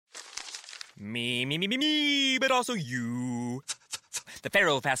Me, but also you. The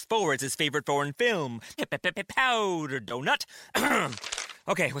Pharaoh fast-forwards his favorite foreign film, Powder Donut.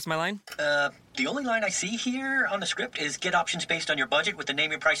 Okay, what's my line? The only line I see here on the script is get options based on your budget with the Name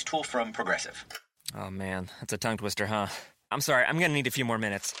Your Price tool from Progressive. Oh, man, that's a tongue twister, huh? I'm sorry, I'm gonna need a few more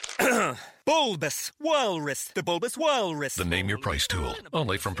minutes. Bulbous Walrus, the Bulbous Walrus. The Name Your Price tool,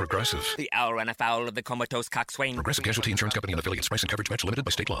 only from Progressive. The owl ran afoul of the comatose coxswain. Progressive Casualty Insurance Company and affiliates. Price and coverage match limited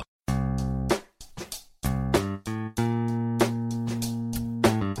by state law.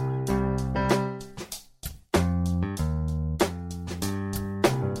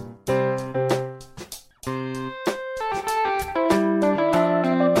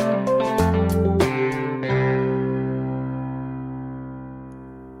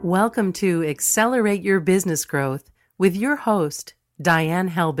 Welcome to Accelerate Your Business Growth with your host, Diane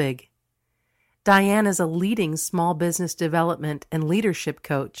Helbig. Diane is a leading small business development and leadership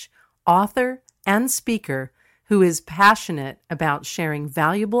coach, author, and speaker who is passionate about sharing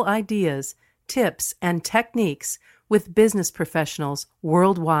valuable ideas, tips, and techniques with business professionals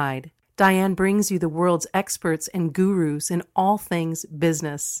worldwide. Diane brings you the world's experts and gurus in all things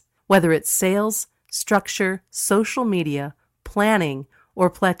business. Whether it's sales, structure, social media, planning, or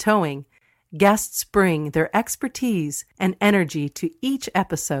plateauing, guests bring their expertise and energy to each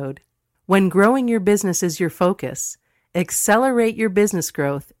episode. When growing your business is your focus, Accelerate Your Business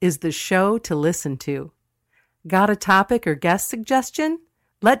Growth is the show to listen to. Got a topic or guest suggestion?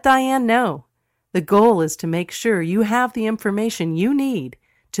 Let Diane know. The goal is to make sure you have the information you need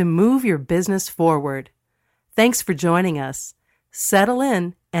to move your business forward. Thanks for joining us. Settle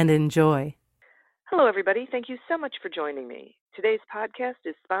in and enjoy. Hello, everybody. Thank you so much for joining me. Today's podcast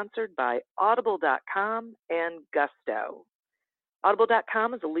is sponsored by Audible.com and Gusto.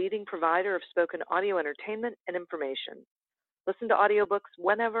 Audible.com is a leading provider of spoken audio entertainment and information. Listen to audiobooks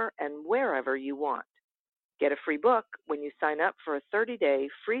whenever and wherever you want. Get a free book when you sign up for a 30-day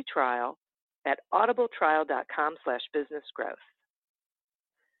free trial at audibletrial.com/businessgrowth.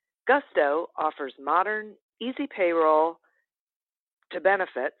 Gusto offers modern, easy payroll to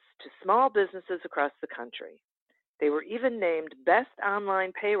benefits to small businesses across the country. They were even named Best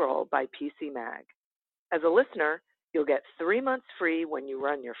Online Payroll by PC Mag. As a listener, you'll get 3 months free when you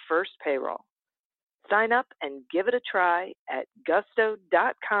run your first payroll. Sign up and give it a try at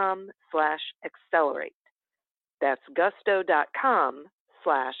gusto.com/accelerate. That's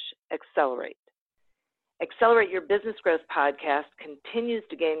gusto.com/accelerate. Accelerate Your Business Growth podcast continues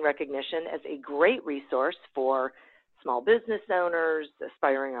to gain recognition as a great resource for small business owners,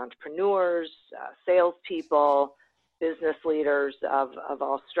 aspiring entrepreneurs, salespeople, business leaders of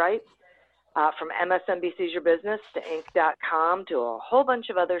all stripes, from MSNBC's Your Business to Inc.com to a whole bunch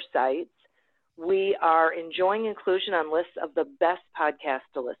of other sites. We are enjoying inclusion on lists of the best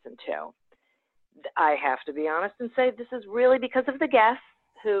podcasts to listen to. I have to be honest and say this is really because of the guests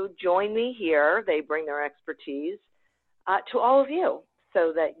who join me here. They bring their expertise to all of you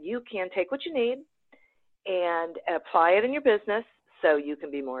so that you can take what you need and apply it in your business so you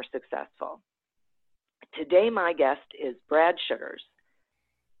can be more successful. Today, my guest is Brad Sugars.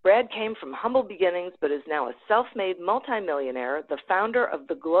 Brad came from humble beginnings but is now a self-made multimillionaire, the founder of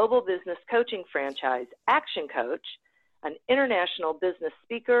the global business coaching franchise Action Coach, an international business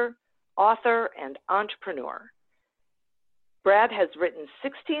speaker, author, and entrepreneur. Brad has written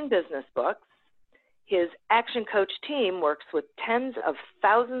 16 business books. His Action Coach team works with tens of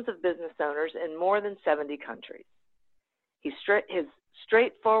thousands of business owners in more than 70 countries. His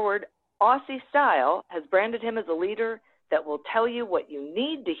straightforward Aussie style has branded him as a leader that will tell you what you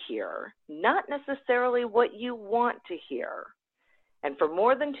need to hear, not necessarily what you want to hear. And for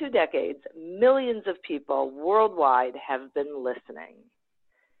more than 2 decades, millions of people worldwide have been listening.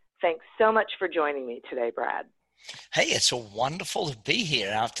 Thanks so much for joining me today, Brad. Hey, it's so wonderful to be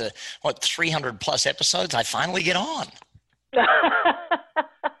here. After, 300 plus episodes, I finally get on.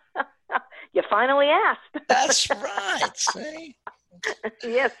 You finally asked. That's right. See?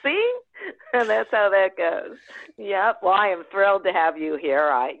 Yeah, see? That's how that goes. Yep. Well, I am thrilled to have you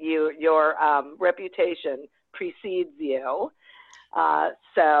here. Your reputation precedes you.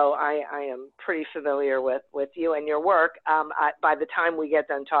 So I am pretty familiar with you and your work. By the time we get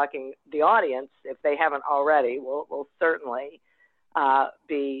done talking, the audience, if they haven't already, will certainly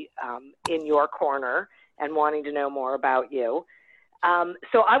be in your corner and wanting to know more about you.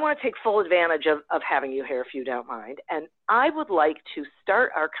 So I want to take full advantage of having you here, if you don't mind. And I would like to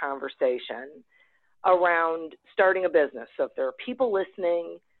start our conversation around starting a business. So if there are people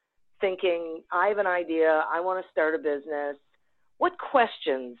listening, thinking, I have an idea, I want to start a business, what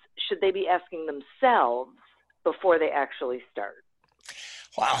questions should they be asking themselves before they actually start?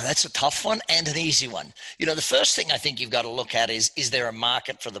 Wow, that's a tough one and an easy one. The first thing I think you've got to look at is there a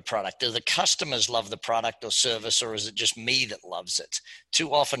market for the product? Do the customers love the product or service, or is it just me that loves it?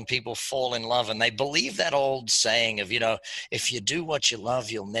 Too often people fall in love and they believe that old saying of, if you do what you love,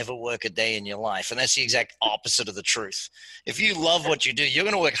 you'll never work a day in your life. And that's the exact opposite of the truth. If you love what you do, you're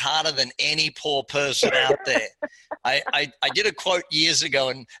going to work harder than any poor person out there. I did a quote years ago,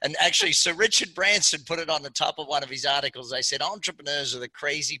 and actually Sir Richard Branson put it on the top of one of his articles. I said, entrepreneurs are the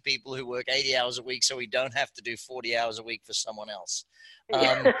crazy people who work 80 hours a week so we don't have to do 40 hours a week for someone else.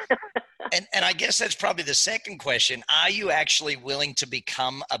 And I guess that's probably the second question. Are you actually willing to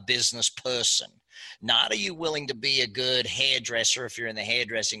become a business person? Not are you willing to be a good hairdresser if you're in the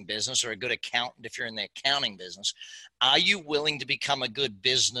hairdressing business, or a good accountant if you're in the accounting business. Are you willing to become a good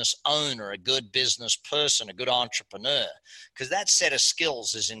business owner, a good business person, a good entrepreneur? Because that set of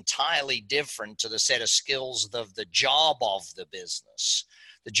skills is entirely different to the set of skills of the job of the business.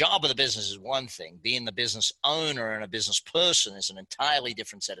 The job of the business is one thing. Being the business owner and a business person is an entirely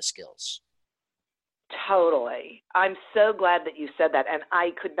different set of skills. Totally. I'm so glad that you said that, and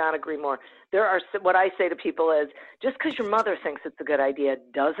I could not agree more. What I say to people is, just because your mother thinks it's a good idea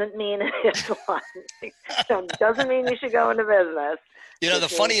doesn't mean it's one. So doesn't mean you should go into business. The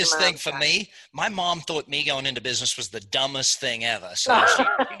funniest thing for me, my mom thought me going into business was the dumbest thing ever. So she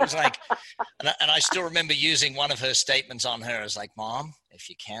was like, and I still remember using one of her statements on her as like, Mom, if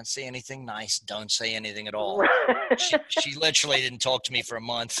you can't say anything nice, don't say anything at all. She literally didn't talk to me for a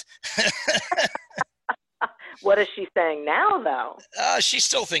month. What is she saying now, though? She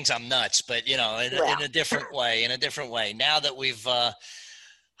still thinks I'm nuts, but, in a different way, Now that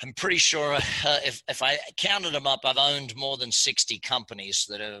I'm pretty sure if I counted them up, I've owned more than 60 companies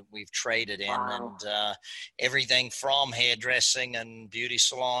that we've traded in. Wow. And everything from hairdressing and beauty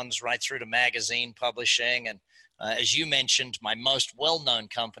salons right through to magazine publishing. And as you mentioned, my most well-known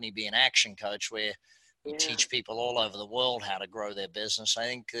company being Action Coach, where we teach people all over the world how to grow their business. I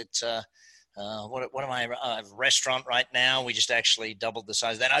think that what am I? I have a restaurant right now. We just actually doubled the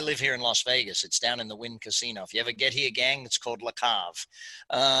size. Then I live here in Las Vegas. It's down in the Wynn Casino. If you ever get here, gang, it's called Le Cave.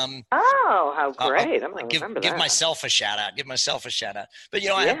 How great! I'm going to remember that. Give myself a shout out. But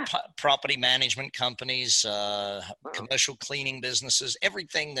I have property management companies, commercial cleaning businesses,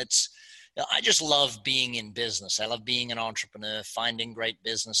 everything that's. I just love being in business. I love being an entrepreneur, finding great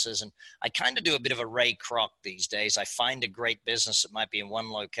businesses. And I kind of do a bit of a Ray Kroc these days. I find a great business that might be in one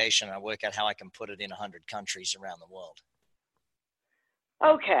location, and I work out how I can put it in 100 countries around the world.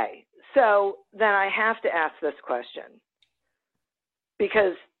 Okay. So then I have to ask this question,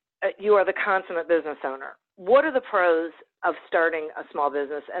 because you are the consummate business owner. What are the pros of starting a small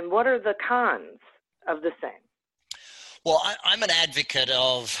business, and what are the cons of the same? Well, I'm an advocate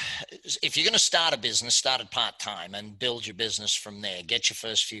of, if you're going to start a business, start it part-time and build your business from there. Get your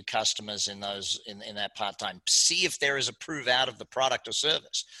first few customers in that part-time. See if there is a prove out of the product or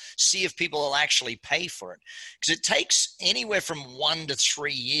service. See if people will actually pay for it. Because it takes anywhere from 1 to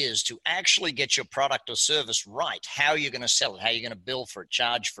 3 years to actually get your product or service right. How you're going to sell it, how you're going to bill for it,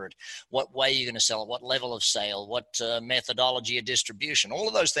 charge for it, what way you're going to sell it, what level of sale, what methodology of distribution. All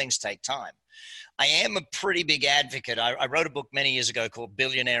of those things take time. I am a pretty big advocate. I wrote a book many years ago called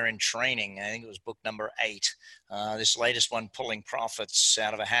Billionaire in Training. I think it was book number 8. This latest one, Pulling Profits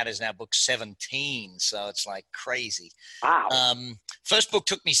Out of a Hat, is now book 17. So it's like crazy. Wow. First book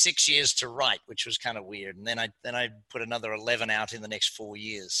took me 6 years to write, which was kind of weird. And then I put another 11 out in the next 4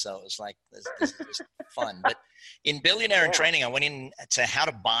 years. So it was like, this is just fun. But in Billionaire in Training, I went into how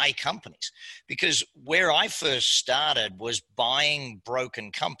to buy companies, because where I first started was buying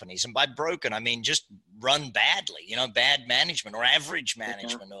broken companies. And by broken, I mean just run badly, bad management or average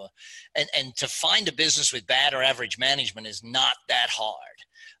management. And to find a business with bad or average management is not that hard.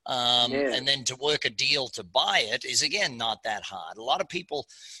 And then to work a deal to buy it is, again, not that hard. A lot of people,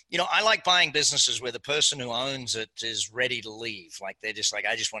 I like buying businesses where the person who owns it is ready to leave. Like they're just like,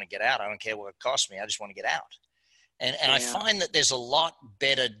 I just want to get out. I don't care what it costs me. I just want to get out. And I find that there's a lot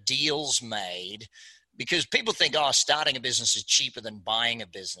better deals made, because people think, starting a business is cheaper than buying a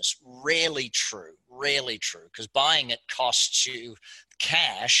business. Rarely true, because buying it costs you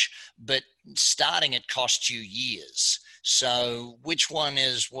cash, but starting it costs you years. So which one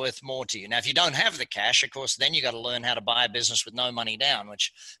is worth more to you? Now, if you don't have the cash, of course, then you got to learn how to buy a business with no money down,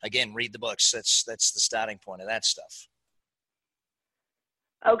 which, again, read the books. That's the starting point of that stuff.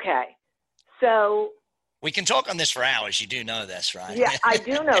 Okay. So we can talk on this for hours. You do know this, right? Yeah, I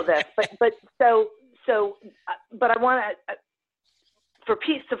do know this, but I want to,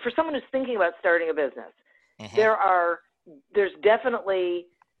 for someone who's thinking about starting a business, there's definitely,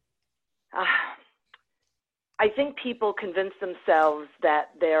 I think people convince themselves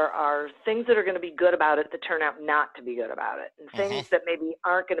that there are things that are going to be good about it that turn out not to be good about it, and things that maybe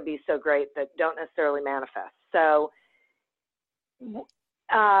aren't going to be so great that don't necessarily manifest. So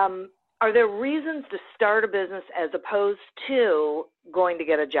are there reasons to start a business as opposed to going to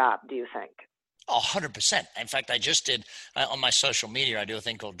get a job, do you think? 100%. In fact, I just did on my social media, I do a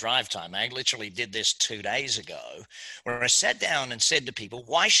thing called Drive Time. I literally did this 2 days ago where I sat down and said to people,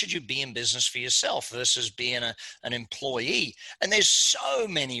 why should you be in business for yourself versus being an employee? And there's so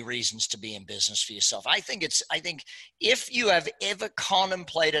many reasons to be in business for yourself. I think if you have ever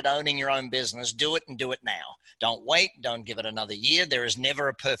contemplated owning your own business, do it and do it now. Don't wait. Don't give it another year. There is never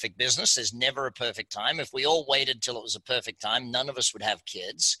a perfect business. There's never a perfect time. If we all waited till it was a perfect time, none of us would have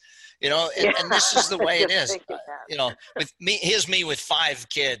kids, and this is the way it is. With me, here's me with 5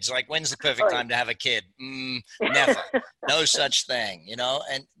 kids. Like, when's the perfect time to have a kid? Never. No such thing,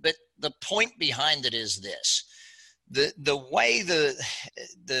 but the point behind it is this. The way the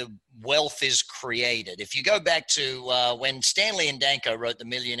wealth is created. If you go back to when Stanley and Danko wrote The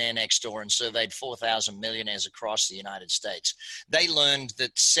Millionaire Next Door and surveyed 4,000 millionaires across the United States, they learned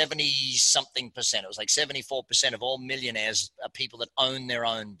that 70-something%, it was like 74% of all millionaires are people that own their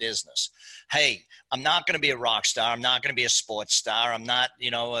own business. Hey, I'm not going to be a rock star. I'm not going to be a sports star. I'm not,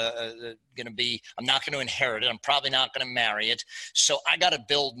 I'm not going to inherit it. I'm probably not going to marry it. So I got to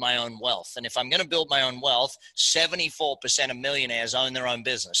build my own wealth. And if I'm going to build my own wealth, 74% of millionaires own their own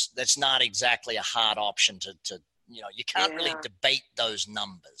business. That's not exactly a hard option to you can't really debate those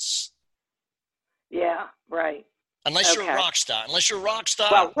numbers. Yeah, right. Unless you're a rock star.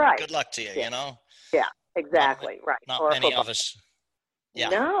 Well, right. Good luck to you, Yeah, exactly. Right. Not many of us. Yeah.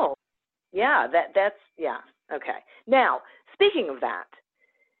 No. Yeah, that's okay. Now, speaking of that,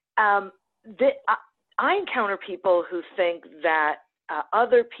 I encounter people who think that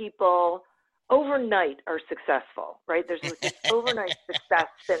other people overnight are successful, right? There's this overnight success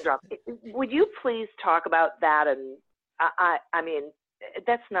syndrome. Would you please talk about that? And I mean,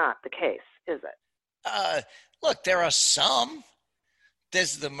 that's not the case, is it? Look, there are some.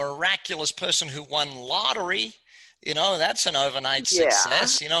 There's the miraculous person who won lottery. That's an overnight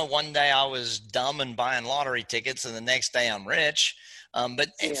success. One day I was dumb and buying lottery tickets, and the next day I'm rich. But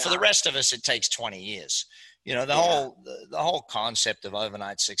for the rest of us, it takes 20 years. The whole concept of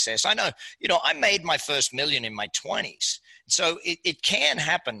overnight success. I know, I made my first million in my 20s. So it can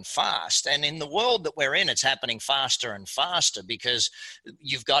happen fast. And in the world that we're in, it's happening faster and faster because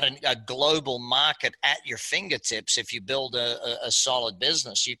you've got a global market at your fingertips. If you build a solid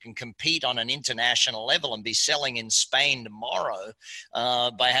business, you can compete on an international level and be selling in Spain tomorrow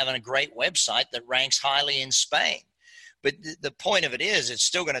by having a great website that ranks highly in Spain. But the point of it is, it's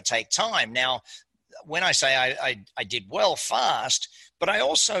still going to take time. Now, when I say I did well fast, but I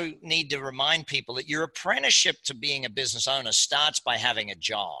also need to remind people that your apprenticeship to being a business owner starts by having a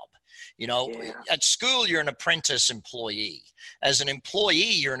job. At school, you're an apprentice employee. As an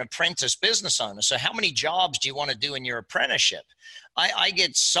employee, you're an apprentice business owner. So how many jobs do you want to do in your apprenticeship? I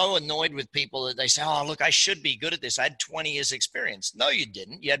get so annoyed with people that they say, oh, look, I should be good at this. I had 20 years experience. No, you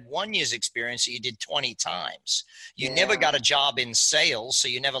didn't. You had 1 year's experience that you did 20 times. You never got a job in sales, so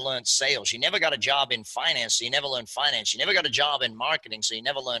you never learned sales. You never got a job in finance, so you never learned finance. You never got a job in marketing, so you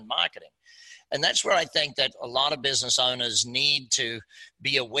never learned marketing. And that's where I think that a lot of business owners need to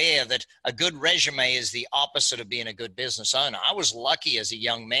be aware that a good resume is the opposite of being a good business owner. I was lucky as a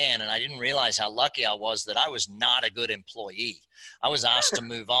young man, and I didn't realize how lucky I was that I was not a good employee. I was asked to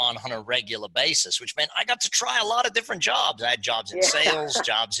move on a regular basis, which meant I got to try a lot of different jobs. I had jobs in sales,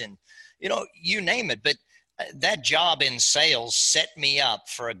 jobs in, you name it. But that job in sales set me up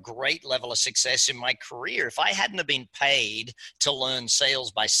for a great level of success in my career. If I hadn't have been paid to learn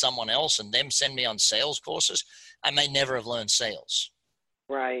sales by someone else and them send me on sales courses, I may never have learned sales.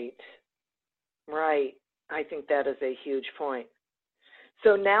 Right. I think that is a huge point.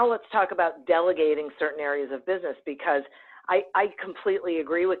 So now let's talk about delegating certain areas of business, because I completely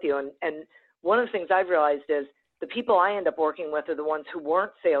agree with you. And one of the things I've realized is the people I end up working with are the ones who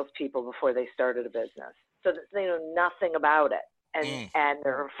weren't salespeople before they started a business. So that they know nothing about it, and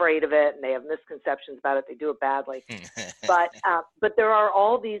they're afraid of it, and they have misconceptions about it. They do it badly. But there are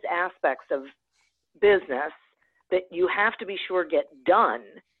all these aspects of business that you have to be sure get done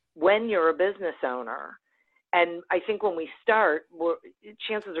when you're a business owner. And I think when we start,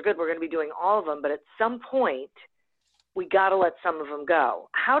 chances are good we're going to be doing all of them. But at some point, we got to let some of them go.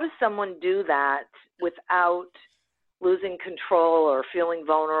 How does someone do that without losing control or feeling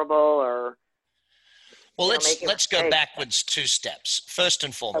vulnerable or? Well, let's go backwards 2 steps. First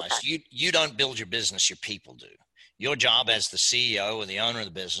and foremost, you don't build your business, your people do. Your job as the CEO or the owner of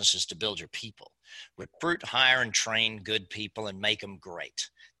the business is to build your people. Recruit, hire, and train good people and make them great.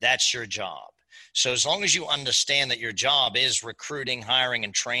 That's your job. So as long as you understand that your job is recruiting, hiring,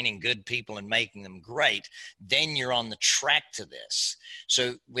 and training good people and making them great, then you're on the track to this.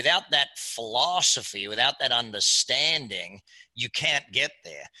 So without that philosophy, without that understanding, you can't get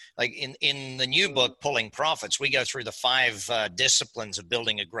there. Like in the new book, Pulling Profits, we go through the 5 disciplines of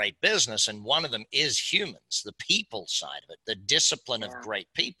building a great business. And one of them is humans, the people side of it, the discipline of great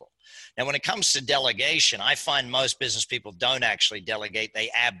people. Now, when it comes to delegation, I find most business people don't actually delegate, they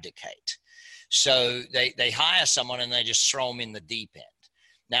abdicate. So they hire someone and they just throw them in the deep end.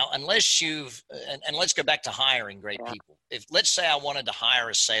 Now, unless you've, and let's go back to hiring great people. If let's say I wanted to hire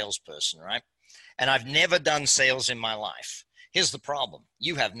a salesperson, right? And I've never done sales in my life. Here's the problem.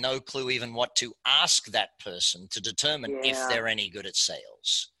 You have no clue even what to ask that person to determine if they're any good at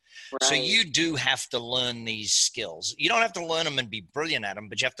sales. Right. So you do have to learn these skills. You don't have to learn them and be brilliant at them,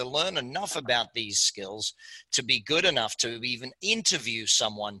 but you have to learn enough about these skills to be good enough to even interview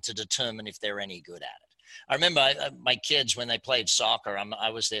someone to determine if they're any good at it. I remember my kids, when they played soccer, I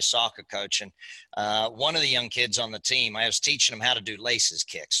was their soccer coach, and one of the young kids on the team, I was teaching them how to do laces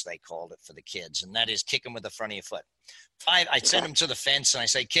kicks, they called it for the kids, and that is kick them with the front of your foot. I'd send them to the fence, and I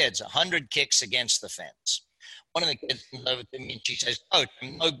say, kids, 100 kicks against the fence. One of the kids comes over to me and she says, Coach,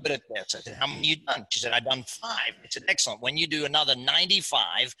 I'm no good at this. I said, how many you done? She said, I've done 5. I said, excellent. When you do another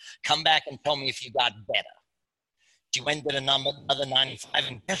 95, come back and tell me if you got better. She went to another 95,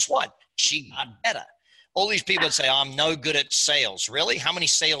 and guess what? She got better. All these people that say, oh, I'm no good at sales. Really? How many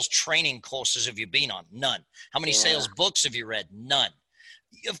sales training courses have you been on? None. How many sales books have you read? None.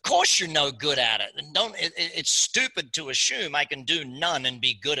 Of course you're no good at it. And it's stupid to assume I can do none and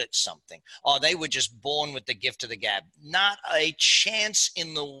be good at something. Or they were just born with the gift of the gab. Not a chance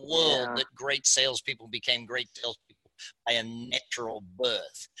in the world that great salespeople became great salespeople by a natural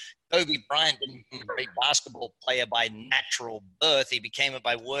birth. Kobe Bryant didn't become a great basketball player by natural birth. He became it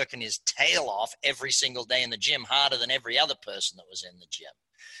by working his tail off every single day in the gym, harder than every other person that was in the gym.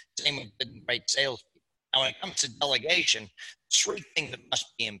 Same with great salespeople. Now, when it comes to delegation, 3 things that must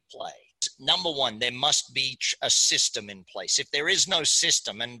be in play. Number 1, there must be a system in place. If there is no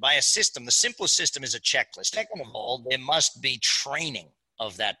system, and by a system, the simplest system is a checklist. Second of all, there must be training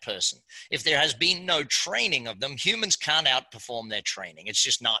of that person. If there has been no training of them, humans can't outperform their training. It's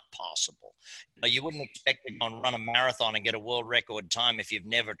just not possible. You wouldn't expect to go and run a marathon and get a world record time if you've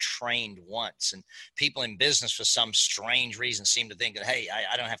never trained once. And people in business, for some strange reason, seem to think that, hey,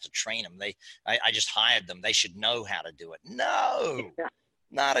 I don't have to train them. I just hired them. They should know how to do it. No.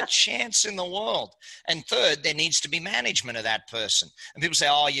 Not a chance in the world. And third, there needs to be management of that person. And people say,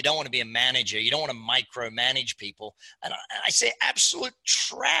 oh, you don't want to be a manager. You don't want to micromanage people. And I say absolute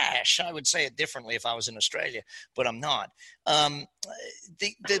trash. I would say it differently if I was in Australia, but I'm not.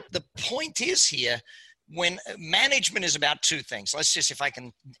 The point is here, when management is about 2 things. Let's just, if I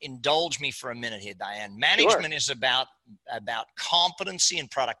can indulge me for a minute here, Diane. Management is about competency and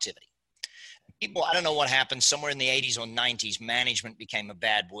productivity. People, I don't know what happened, somewhere in the 80s or 90s, management became a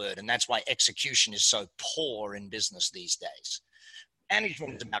bad word. And that's why execution is so poor in business these days.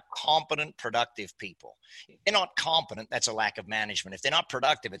 Management is about competent, productive people. If they're not competent, that's a lack of management. If they're not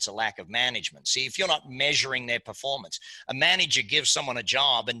productive, it's a lack of management. See, if you're not measuring their performance, a manager gives someone a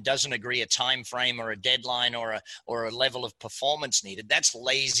job and doesn't agree a time frame or a deadline or a level of performance needed, that's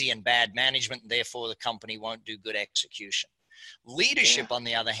lazy and bad management, and therefore the company won't do good execution. Leadership, on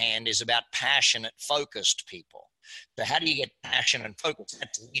the other hand, is about passionate, focused people. So how do you get passion and focus?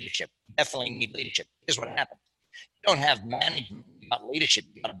 That's leadership. Definitely need leadership. Here's what happens. You don't have management, you got leadership.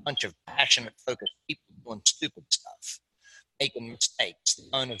 You got a bunch of passionate, focused people doing stupid stuff, making mistakes. The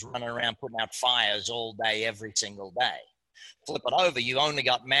owners running around putting out fires all day, every single day. Flip it over, you only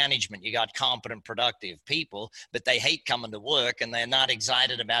got management. You got competent, productive people, but they hate coming to work and they're not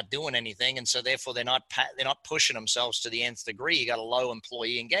excited about doing anything. And so therefore they're not pushing themselves to the nth degree. You got a low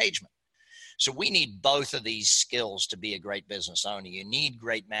employee engagement. So we need both of these skills to be a great business owner. You need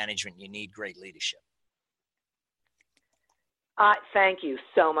great management. You need great leadership. Thank you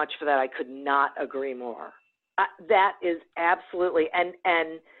so much for that. I could not agree more. That is absolutely, and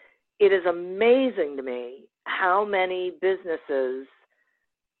it is amazing to me how many businesses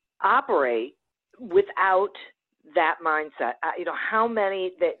operate without that mindset. How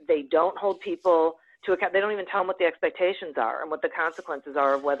many they don't hold people to account. They don't even tell them what the expectations are and what the consequences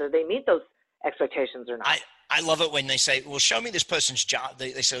are of whether they meet those expectations or not. I love it when they say, well, show me this person's job.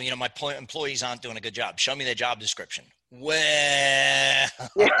 They say, my employees aren't doing a good job. Show me their job description. Well,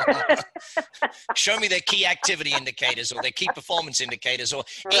 show me their key activity indicators or their key performance indicators or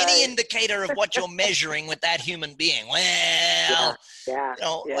any indicator of what you're measuring with that human being. Well,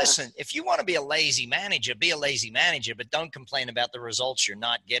 listen, if you want to be a lazy manager, be a lazy manager, but don't complain about the results you're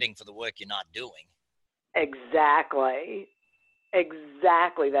not getting for the work you're not doing. Exactly.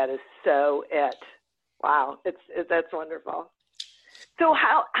 That is so it. Wow. That's wonderful. So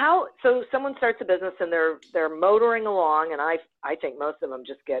so someone starts a business and they're motoring along, and I think most of them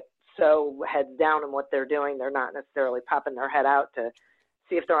just get so heads down in what they're doing, they're not necessarily popping their head out to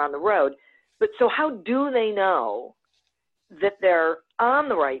see if they're on the road. But so how do they know that they're on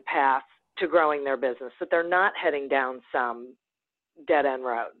the right path to growing their business, that they're not heading down some dead end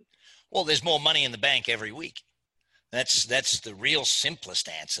road? Well, there's more money in the bank every week. That's the real simplest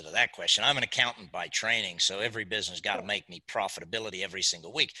answer to that question. I'm an accountant by training, so every business got to make me profitability every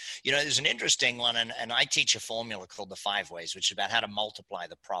single week. There's an interesting one, and I teach a formula called the 5 Ways, which is about how to multiply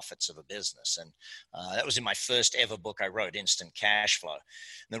the profits of a business. And that was in my first ever book I wrote, Instant Cash Flow.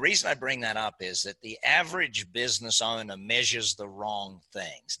 And the reason I bring that up is that the average business owner measures the wrong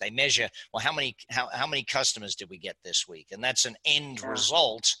things. They measure, well, how many customers did we get this week? And that's an end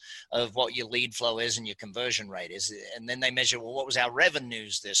result of what your lead flow is and your conversion rate is. And then they measure, well, what was our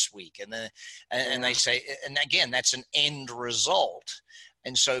revenues this week? And they say, and again, that's an end result.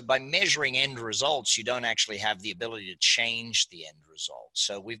 And so by measuring end results, you don't actually have the ability to change the end result.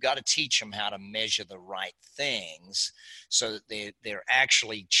 So we've got to teach them how to measure the right things so that they're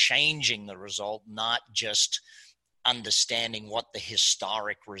actually changing the result, not just understanding what the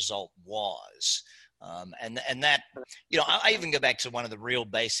historic result was. And that, I even go back to one of the real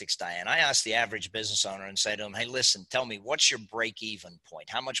basics, Diane. I ask the average business owner and say to them, hey, listen, tell me, what's your break-even point?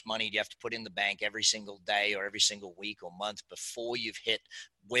 How much money do you have to put in the bank every single day or every single week or month before you've hit,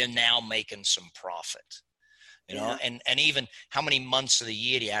 we're now making some profit? And even how many months of the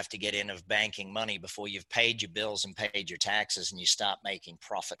year do you have to get in of banking money before you've paid your bills and paid your taxes and you start making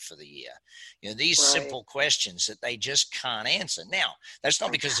profit for the year? These simple questions that they just can't answer. Now, that's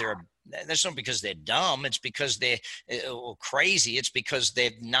not because they're dumb. It's because they're crazy. It's because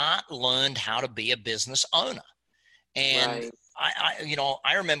they've not learned how to be a business owner. And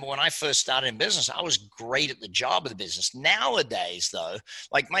I remember when I first started in business, I was great at the job of the business. Nowadays, though,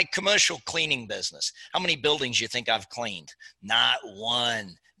 like my commercial cleaning business, how many buildings do you think I've cleaned? Not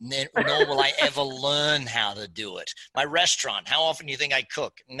one. Nor will I ever learn how to do it. My restaurant, how often do you think I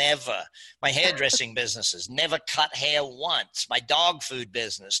cook? Never. My hairdressing businesses, never cut hair once. My dog food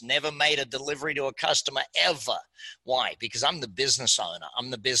business, never made a delivery to a customer ever. Why? Because I'm the business owner.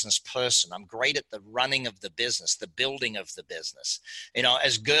 I'm the business person. I'm great at the running of the business, the building of the business.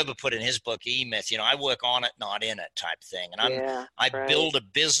 As Gerber put in his book, E-Myth, I work on it, not in it type thing. And I build a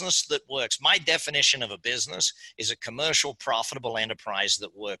business that works. My definition of a business is a commercial, profitable enterprise that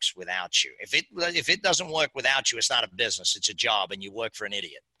works without you. If it doesn't work without you, it's not a business, it's a job, and you work for an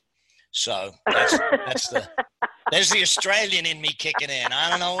idiot. So there's the Australian in me kicking in. I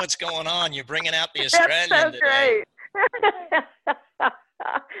don't know what's going on. You're bringing out the Australian That's so today. Great.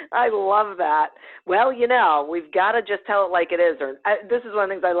 I love that. Well, we've got to just tell it like it is. This is one of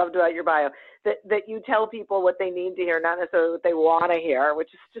the things I loved about your bio, that you tell people what they need to hear, not necessarily what they want to hear,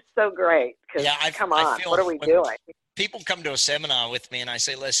 which is just so great. Because come on, what are we doing? People come to a seminar with me and I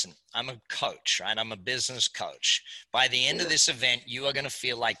say, listen, I'm a coach, right? I'm a business coach. By the end of this event, you are going to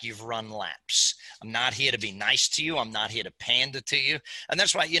feel like you've run laps. I'm not here to be nice to you. I'm not here to pander to you. And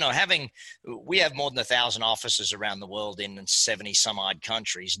that's why, we have more than 1,000 offices around the world in 70 some odd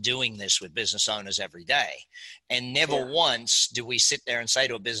countries doing this with business owners every day. And never once do we sit there and say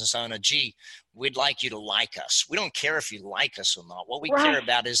to a business owner, gee, we'd like you to like us. We don't care if you like us or not. What we care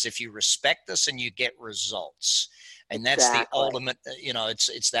about is if you respect us and you get results. And that's the ultimate,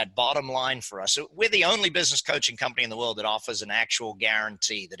 it's that bottom line for us. So we're the only business coaching company in the world that offers an actual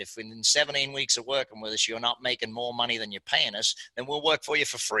guarantee that if in 17 weeks of working with us, you're not making more money than you're paying us, then we'll work for you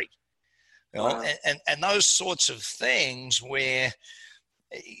for free. And those sorts of things where,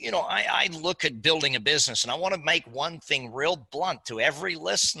 I look at building a business and I want to make one thing real blunt to every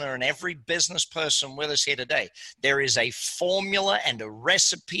listener and every business person with us here today. There is a formula and a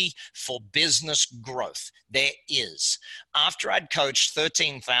recipe for business growth. There is. After I'd coached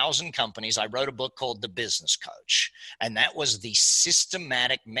 13,000 companies, I wrote a book called The Business Coach. And that was the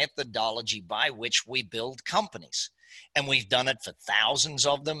systematic methodology by which we build companies. And we've done it for thousands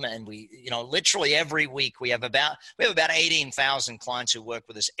of them. And we, literally every week we have about 18,000 clients who work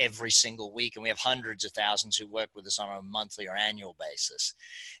with us every single week. And we have hundreds of thousands who work with us on a monthly or annual basis.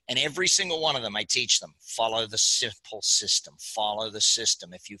 And every single one of them, I teach them, follow the simple system, follow the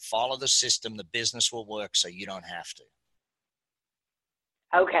system. If you follow the system, the business will work so you don't have to.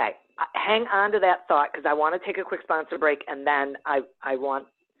 Okay, hang on to that thought because I want to take a quick sponsor break, and then I want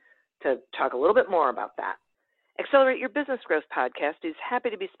to talk a little bit more about that. Accelerate Your Business Growth podcast is happy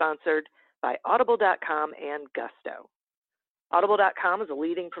to be sponsored by Audible.com and Gusto. Audible.com is a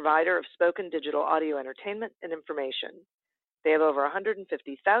leading provider of spoken digital audio entertainment and information. They have over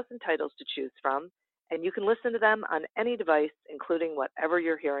 150,000 titles to choose from, and you can listen to them on any device, including whatever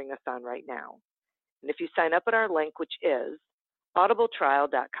you're hearing us on right now. And if you sign up at our link, which is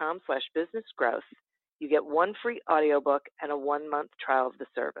audibletrial.com/businessgrowth, you get one free audiobook and a 1-month trial of the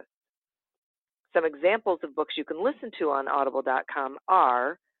service. Some examples of books you can listen to on audible.com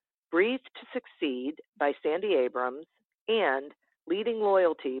are Breathe to Succeed by Sandy Abrams and Leading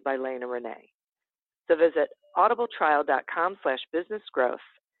Loyalty by Lena Renee. So visit audibletrial.com/businessgrowth,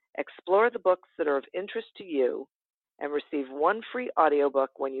 explore the books that are of interest to you, and receive one free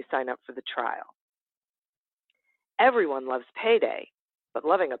audiobook when you sign up for the trial. Everyone loves payday, but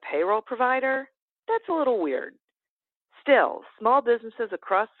loving a payroll provider? That's a little weird. Still, small businesses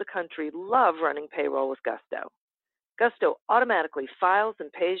across the country love running payroll with Gusto. Gusto automatically files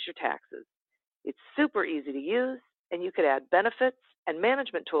and pays your taxes. It's super easy to use, and you could add benefits and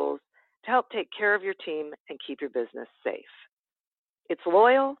management tools to help take care of your team and keep your business safe. It's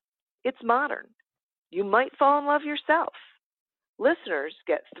loyal, it's modern. You might fall in love yourself. Listeners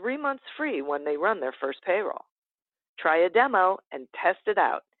get 3 months free when they run their first payroll. Try a demo and test it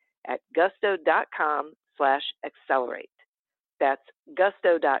out at gusto.com/accelerate. That's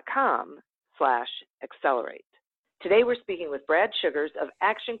gusto.com/accelerate. Today we're speaking with Brad Sugars of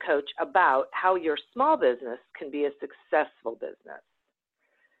Action Coach about how your small business can be a successful business.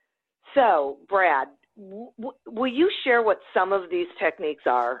 So, Brad, will you share what some of these techniques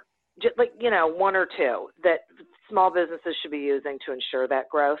are? Just like, one or two that small businesses should be using to ensure that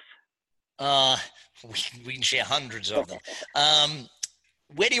growth? We can share hundreds of them.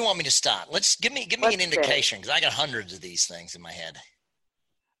 Where do you want me to start? Give me an indication because I got hundreds of these things in my head.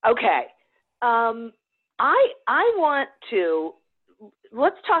 Okay. I want to,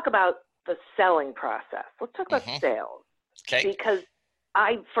 let's talk about the selling process. Let's talk about sales. Okay. Because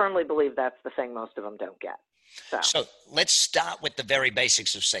I firmly believe that's the thing most of them don't get. So let's start with the very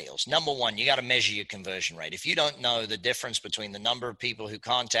basics of sales. Number one, you got to measure your conversion rate. If you don't know the difference between the number of people who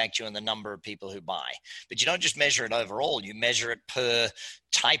contact you and the number of people who buy, but you don't just measure it overall, you measure it per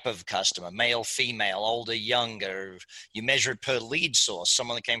type of customer, male, female, older, younger. You measure it per lead source,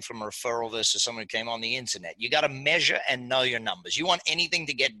 someone that came from a referral versus someone who came on the internet. You got to measure and know your numbers. You want anything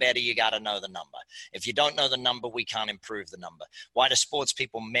to get better, you got to know the number. If you don't know the number, we can't improve the number. Why do sports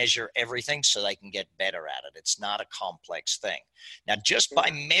people measure everything? So they can get better at it. It's not a complex thing. Now, just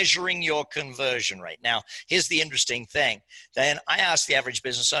by measuring your conversion rate. Now, here's the interesting thing. Then I ask the average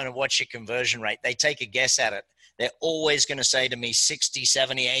business owner, what's your conversion rate? They take a guess at it. They're always going to say to me, 60,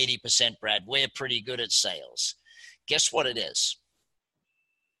 70, 80%, Brad, we're pretty good at sales. Guess what it is?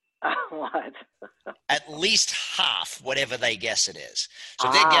 What? At least half, whatever they guess it is. So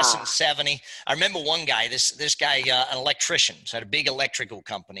if they're guessing 70. I remember one guy, this guy, an electrician, so had a big electrical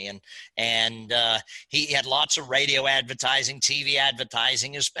company, and he had lots of radio advertising, TV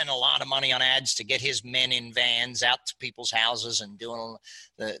advertising. He spent a lot of money on ads to get his men in vans out to people's houses and doing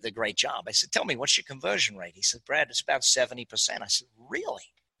the great job. I said, tell me, what's your conversion rate? He said, Brad, it's about 70%. I said,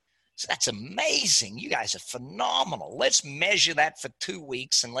 really? So that's amazing. You guys are phenomenal. Let's measure that for 2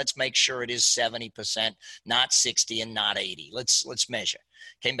 weeks and let's make sure it is 70%, not 60 and not 80. Let's measure.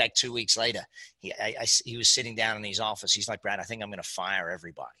 Came back 2 weeks later. He was sitting down in his office. He's like, Brad, I think I'm going to fire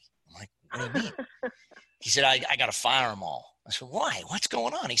everybody. I'm like, what do you mean? He said, I got to fire them all. I said, why? What's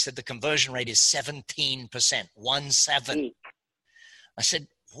going on? He said, the conversion rate is 17%, 17. I said,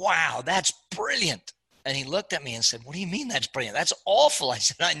 wow, that's brilliant. And he looked at me and said, what do you mean that's brilliant? That's awful. I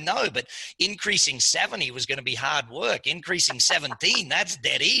said, I know, but increasing 70 was going to be hard work. Increasing 17, that's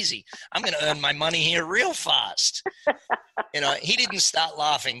dead easy. I'm going to earn my money here real fast. He didn't start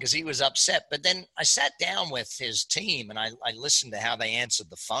laughing because he was upset. But then I sat down with his team and I listened to how they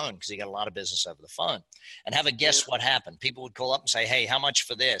answered the phone because he got a lot of business over the phone. And have a guess what happened. People would call up and say, hey, how much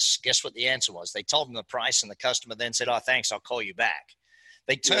for this? Guess what the answer was? They told him the price and the customer then said, oh, thanks, I'll call you back.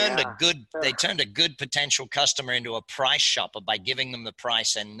 They turned a good potential customer into a price shopper by giving them the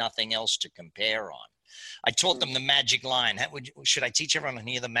price and nothing else to compare on. I taught them the magic line. Should I teach everyone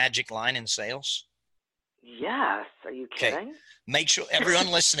here the magic line in sales? Yes. Are you kidding? Make sure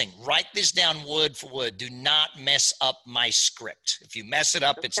everyone listening, write this down word for word. Do not mess up my script. If you mess it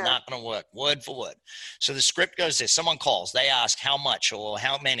up, it's not going to work, word for word. So the script goes this. Someone calls, they ask how much or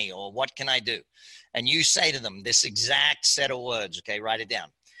how many or what can I do? And you say to them this exact set of words, okay, write it down.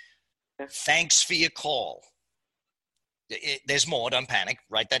 Thanks for your call. There's more, don't panic.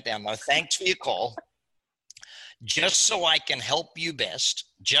 Write that down though. Thanks for your call. Just so I can help you best,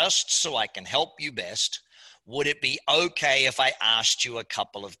 would it be okay if I asked you a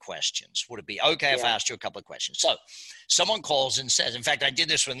couple of questions? Would it be okay if I asked you a couple of questions? So someone calls and says, in fact, I did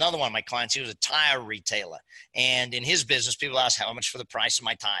this with another one of my clients. He was a tire retailer. And in his business, people ask how much for the price of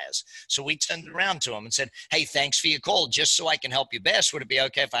my tires. So we turned it around to him and said, hey, thanks for your call. Just so I can help you best, would it be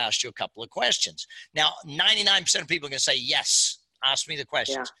okay if I asked you a couple of questions? Now, 99% of people are going to say, yes, ask me the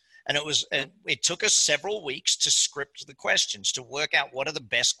questions. Yeah. And it took us several weeks to script the questions, to work out what are the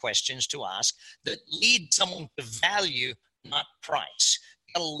best questions to ask that lead someone to value, not price.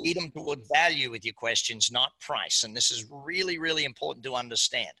 You got to lead them toward value with your questions, not price. And this is really, really important to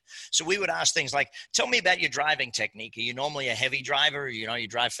understand. So we would ask things like, tell me about your driving technique. Are you normally a heavy driver? You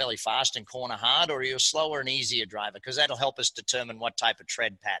drive fairly fast and corner hard, or are you a slower and easier driver? Because that'll help us determine what type of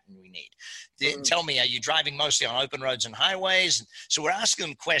tread pattern we need. Tell me, are you driving mostly on open roads and highways? So we're asking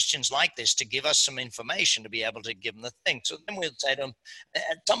them questions like this to give us some information to be able to give them the thing. So then we'll say to them,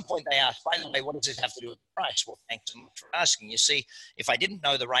 at some point they ask, by the way, what does this have to do with the price? Well, thanks so much for asking. You see, if I didn't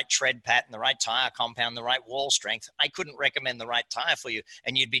know the right tread pattern, the right tire compound, the right wall strength, I couldn't recommend the right tire for you.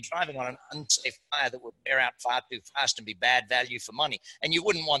 And you'd be driving on an unsafe tire that would wear out far too fast and be bad value for money. And you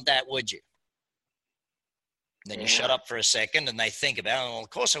wouldn't want that, would you? Then you shut up for a second and they think about, well,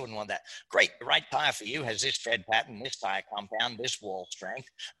 of course I wouldn't want that. Great, the right tire for you has this tread pattern, this tire compound, this wall strength.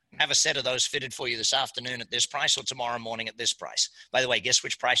 Have a set of those fitted for you this afternoon at this price or tomorrow morning at this price. By the way, guess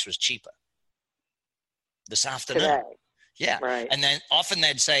which price was cheaper? This afternoon. Today. Yeah. Right. And then often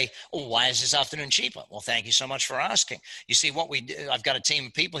they'd say, oh, why is this afternoon cheaper? Well, thank you so much for asking. You see, what we do, I've got a team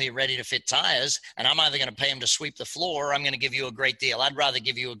of people here ready to fit tires, and I'm either going to pay them to sweep the floor or I'm going to give you a great deal. I'd rather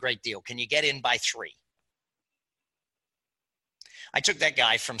give you a great deal. Can you get in by 3? I took that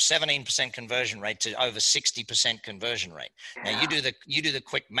guy from 17% conversion rate to over 60% conversion rate. Now you do the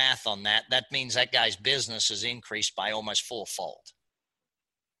quick math on that. That means that guy's business has increased by almost 4-fold.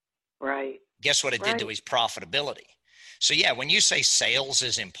 Right. Guess what it did to his profitability? So yeah, when you say sales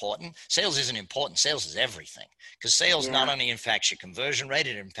is important, sales isn't important. Sales is everything, because sales not only impacts your conversion rate,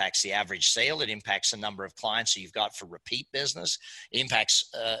 it impacts the average sale. It impacts the number of clients that you've got for repeat business. It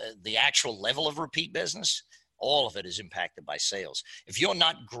impacts the actual level of repeat business. All of it is impacted by sales. If you're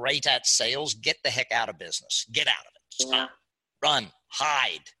not great at sales, get the heck out of business. Get out of it. Stop. Run.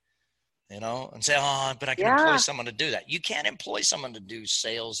 Hide. And say, oh, but I can employ someone to do that. You can't employ someone to do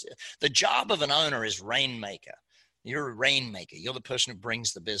sales. The job of an owner is rainmaker. You're a rainmaker. You're the person who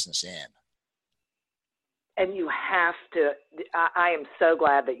brings the business in. And you have to, I am so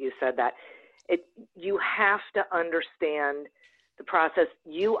glad that you said that. You have to understand the process.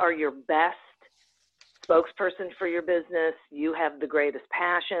 You are your best spokesperson for your business. You have the greatest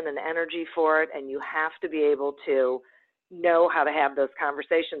passion and energy for it, and you have to be able to know how to have those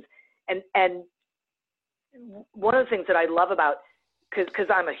conversations. And one of the things that I love about, because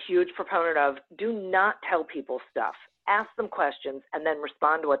I'm a huge proponent of, do not tell people stuff. Ask them questions and then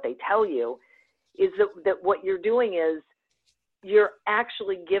respond to what they tell you, is that what you're doing is you're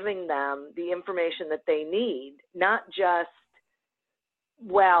actually giving them the information that they need, not just,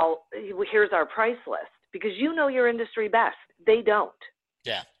 well, here's our price list, because you know your industry best. They don't.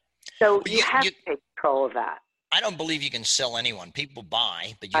 Yeah. So you have to take control of that. I don't believe you can sell anyone. People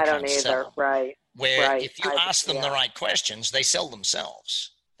buy, but you can't sell them. Right. Where if you ask them the right questions, they sell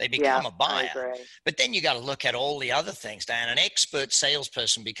themselves. They become a buyer. But then you got to look at all the other things, Diane. An expert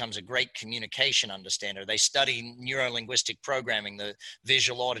salesperson becomes a great communication understander. They study neuro-linguistic programming, the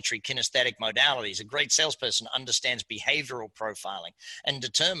visual, auditory, kinesthetic modalities. A great salesperson understands behavioral profiling and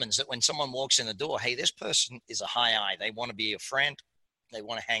determines that when someone walks in the door, hey, this person is a high I. They want to be a friend. They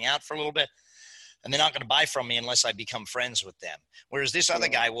want to hang out for a little bit. And they're not going to buy from me unless I become friends with them. Whereas this other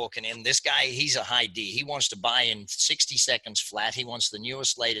guy walking in, this guy, he's a high D. He wants to buy in 60 seconds flat. He wants the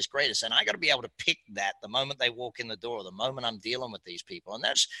newest, latest, greatest. And I got to be able to pick that the moment they walk in the door, the moment I'm dealing with these people. And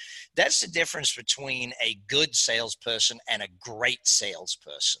that's the difference between a good salesperson and a great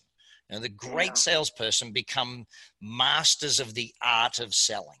salesperson. The great salesperson become masters of the art of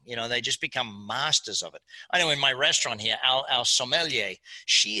selling. They just become masters of it. I know in my restaurant here, our sommelier,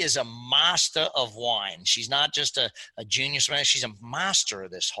 she is a master of wine. She's not just a junior sommelier. She's a master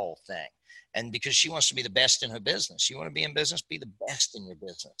of this whole thing. And because she wants to be the best in her business. You want to be in business, be the best in your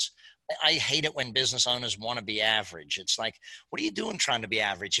business. I hate it when business owners want to be average. It's like, what are you doing trying to be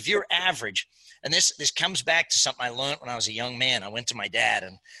average? If you're average, and this comes back to something I learned when I was a young man. I went to my dad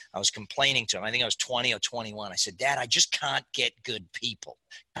and I was complaining to him. I think I was 20 or 21. I said, Dad, I just can't get good people.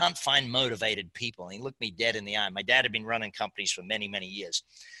 Can't find motivated people. And he looked me dead in the eye. My dad had been running companies for many, many years.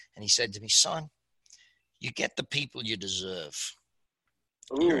 And he said to me, son, you get the people you deserve.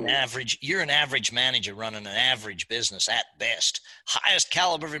 You're an average manager running an average business at best. Highest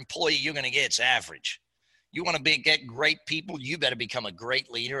caliber of employee you're going to get is average. You want to get great people, you better become a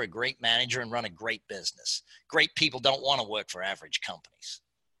great leader, a great manager, and run a great business. Great people don't want to work for average companies.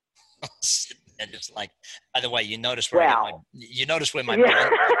 And it's like, by the way, you notice where my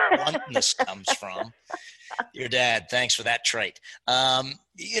bluntness comes from. Your dad, thanks for that trait.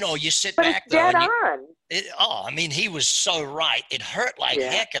 You sit but back it's dead on. He was so right. It hurt like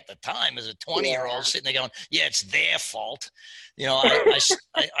heck at the time as a 20-year-old sitting there going, yeah, it's their fault. I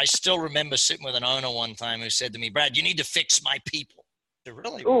still remember sitting with an owner one time who said to me, Brad, you need to fix my people. I said,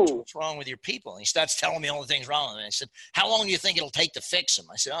 really? What's wrong with your people? And he starts telling me all the things wrong with them. I said, how long do you think it'll take to fix them?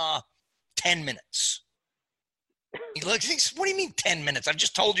 I said, 10 minutes. He looks, he says, what do you mean 10 minutes? I've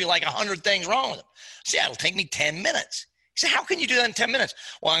just told you like 100 things wrong with them. I said, yeah, it'll take me 10 minutes. He said, how can you do that in 10 minutes?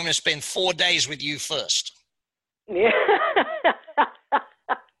 Well, I'm going to spend 4 days with you first. Yeah.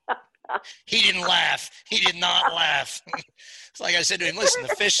 He didn't laugh. He did not laugh. It's like I said to him, listen,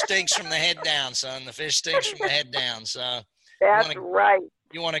 the fish stinks from the head down, son. The fish stinks from the head down. So that's right.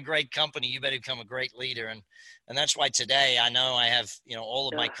 You want a great company, you better become a great leader. And that's why today I know I have, all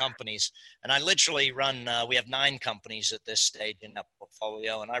of my companies, and I literally run, we have 9 companies at this stage in that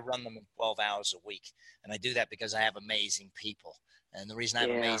portfolio, and I run them in 12 hours a week. And I do that because I have amazing people. And the reason I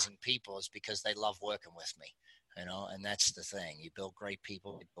have amazing people is because they love working with me, and that's the thing. You build great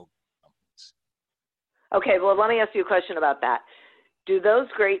people, you build companies. Okay. Well, let me ask you a question about that. Do those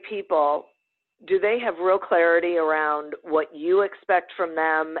great people, do they have real clarity around what you expect from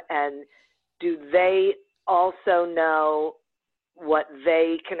them? And do they also know what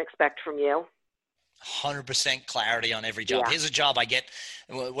they can expect from you? 100% clarity on every job. Here's a job I get.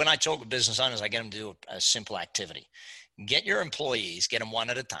 When I talk with business owners, I get them to do a simple activity. Get your employees, get them one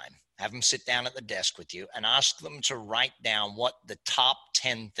at a time. Have them sit down at the desk with you and ask them to write down what the top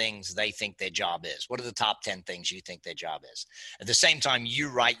 10 things they think their job is. What are the top 10 things you think their job is? At the same time, you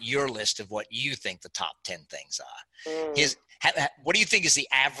write your list of what you think the top 10 things are. What do you think is the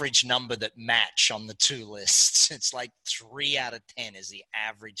average number that match on the 2 lists? It's like 3 out of 10 is the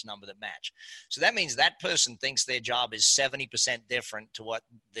average number that match. So that means that person thinks their job is 70% different to what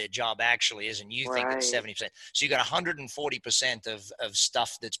their job actually is, and you think it's 70%. So you got 140% of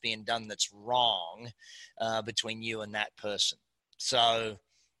stuff that's being done that's wrong between you and that person. So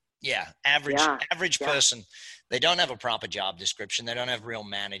average person, they don't have a proper job description. They don't have real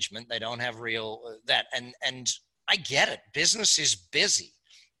management. They don't have real that. And I get it. Business is busy.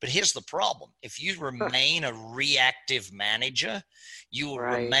 But here's the problem. If you remain a reactive manager, you will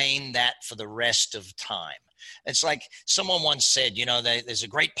remain that for the rest of time. It's like someone once said, there's a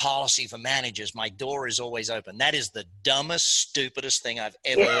great policy for managers. My door is always open. That is the dumbest, stupidest thing I've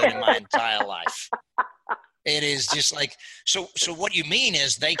ever heard in my entire life. It is just like, so what you mean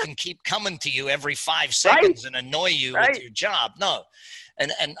is they can keep coming to you every 5 seconds and annoy you with your job. No.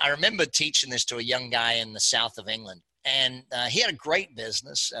 And I remember teaching this to a young guy in the south of England. And he had a great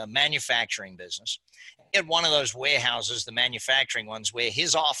business, a manufacturing business. He had one of those warehouses, the manufacturing ones, where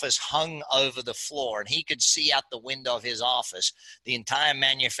his office hung over the floor and he could see out the window of his office the entire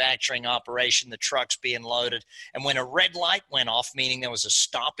manufacturing operation, the trucks being loaded. And when a red light went off, meaning there was a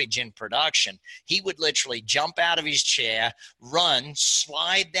stoppage in production, he would literally jump out of his chair, run,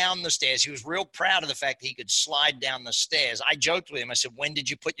 slide down the stairs. He was real proud of the fact that he could slide down the stairs. I joked with him. I said, when did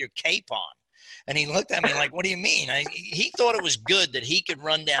you put your cape on? And he looked at me like, what do you mean? He thought it was good that he could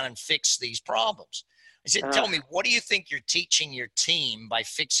run down and fix these problems. I said, tell me, what do you think you're teaching your team by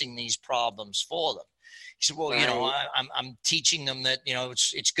fixing these problems for them? He said, well, I'm teaching them that,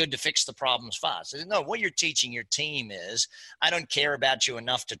 it's good to fix the problems fast. I said, no, what you're teaching your team is, I don't care about you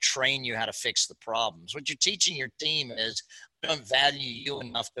enough to train you how to fix the problems. What you're teaching your team is, I don't value you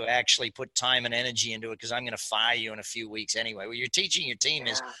enough to actually put time and energy into it because I'm going to fire you in a few weeks anyway. What you're teaching your team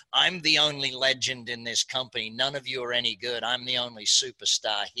is, I'm the only legend in this company. None of you are any good. I'm the only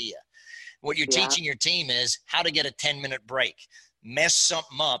superstar here. What you're teaching your team is how to get a 10-minute break. Mess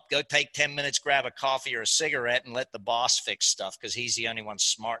something up, go take 10 minutes, grab a coffee or a cigarette and let the boss fix stuff because he's the only one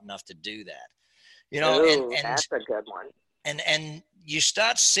smart enough to do that. That's a good one. And you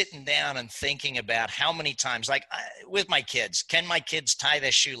start sitting down and thinking about how many times, like with my kids, can my kids tie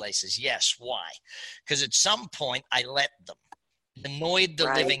their shoelaces? Yes. Why? Because at some point I let them. It annoyed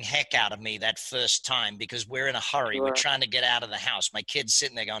the living heck out of me that first time because we're in a hurry. Sure. We're trying to get out of the house. My kid's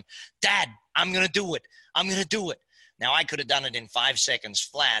sitting there going, Dad, I'm going to do it. I'm going to do it. Now, I could have done it in 5 seconds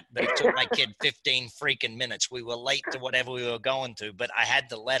flat, but it took my kid 15 freaking minutes. We were late to whatever we were going to, but I had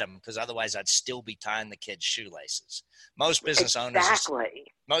to let him because otherwise I'd still be tying the kids' shoelaces. Most business owners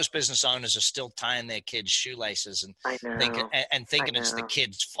are still tying their kids' shoelaces and thinking it's the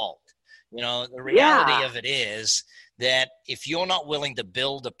kid's fault. You know, the reality of it is that if you're not willing to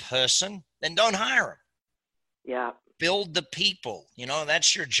build a person, then don't hire them. Yeah. Build the people. You know,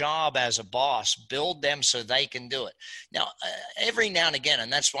 that's your job as a boss. Build them so they can do it. Now, every now and again,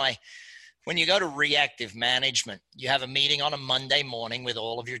 and that's why when you go to reactive management, you have a meeting on a Monday morning with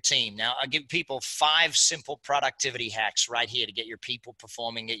all of your team. Now, I give people 5 simple productivity hacks right here to get your people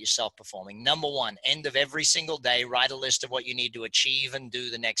performing, get yourself performing. Number 1, end of every single day, write a list of what you need to achieve and do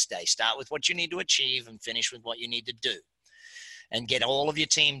the next day. Start with what you need to achieve and finish with what you need to do. And get all of your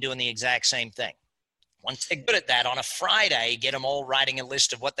team doing the exact same thing. Once they're good at that, on a Friday, get them all writing a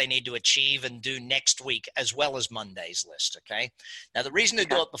list of what they need to achieve and do next week, as well as Monday's list, okay? Now, the reason to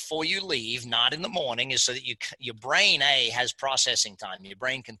do it before you leave, not in the morning, is so that your brain, has processing time. Your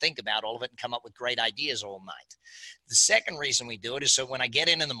brain can think about all of it and come up with great ideas all night. The second reason we do it is so when I get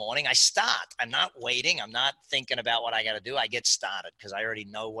in the morning, I start. I'm not waiting. I'm not thinking about what I got to do. I get started because I already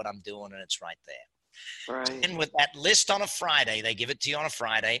know what I'm doing and it's right there. Right. And with that list on a Friday, they give it to you on a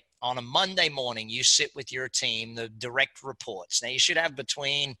Friday. On a Monday morning, you sit with your team, the direct reports. Now, you should have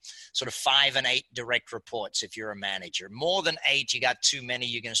between sort of 5 and 8 direct reports if you're a manager. More than 8, you got too many.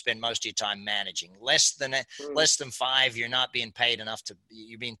 You're going to spend most of your time managing. Less than 5, you're not being paid enough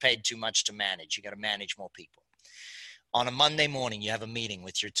you're being paid too much to manage. You got to manage more people. On a Monday morning, you have a meeting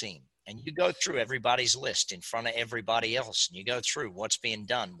with your team. And you go through everybody's list in front of everybody else. And you go through what's being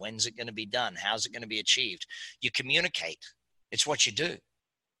done. When's it going to be done? How's it going to be achieved? You communicate. It's what you do.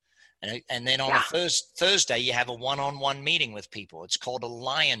 And then on a Thursday, you have a one-on-one meeting with people. It's called a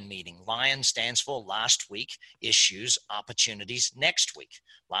LION meeting. LION stands for last week, issues, opportunities, next week.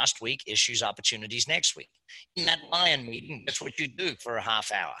 Last week, issues, opportunities, next week. In that LION meeting, that's what you do for a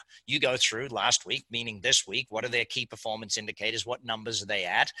half hour. You go through last week, meaning this week, what are their key performance indicators? What numbers are they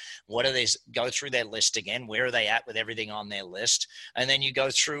at? What are they? Go through their list again. Where are they at with everything on their list? And then you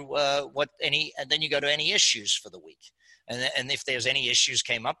go through and then you go to any issues for the week. And if there's any issues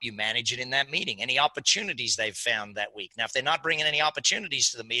came up, you manage it in that meeting. Any opportunities they've found that week. Now, if they're not bringing any opportunities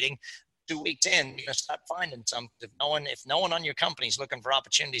to the meeting, 2 weeks in, you're going to start finding some. If no one on your company is looking for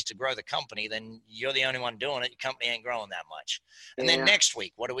opportunities to grow the company, then you're the only one doing it. Your company ain't growing that much. And then next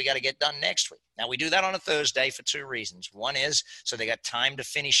week, what do we got to get done next week? Now, we do that on a Thursday for 2 reasons. One is so they got time to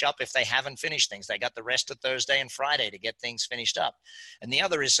finish up if they haven't finished things. They got the rest of Thursday and Friday to get things finished up. And the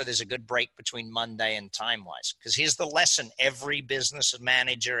other is so there's a good break between Monday and time-wise. Because here's the lesson every business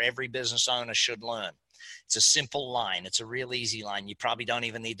manager, every business owner should learn. It's a simple line. It's a real easy line. You probably don't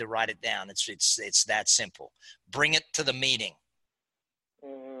even need to write it down. It's that simple. Bring it to the meeting.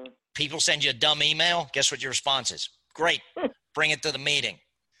 People send you a dumb email. Guess what your response is? Great. Bring it to the meeting.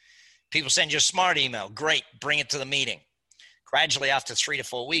 People send you a smart email. Great. Bring it to the meeting. Gradually, after 3 to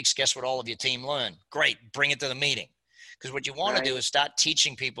 4 weeks, guess what all of your team learn? Great. Bring it to the meeting. Because what you want to do is start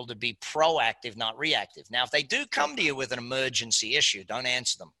teaching people to be proactive, not reactive. Now, if they do come to you with an emergency issue, don't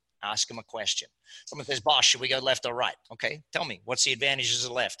answer them. Ask them a question. Someone says, boss, should we go left or right? Okay, tell me, what's the advantages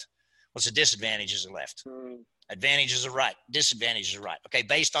of left? What's the disadvantages of left? Advantages are right, disadvantages are right. Okay,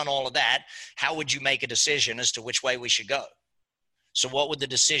 based on all of that, how would you make a decision as to which way we should go? So what would the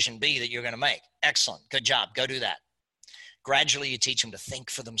decision be that you're going to make? Excellent, good job, go do that. Gradually, you teach them to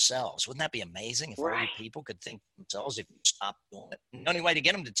think for themselves. Wouldn't that be amazing if all you people could think for themselves if you stop doing it? The only way to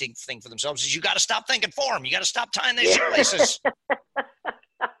get them to think for themselves is you got to stop thinking for them. You got to stop tying their shoelaces.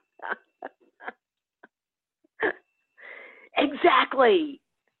 Exactly.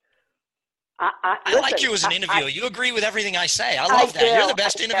 I like you as an interviewer. You agree with everything I say. I love that. You're the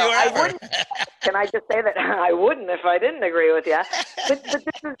best interviewer ever. Can I just say that I wouldn't if I didn't agree with you? But this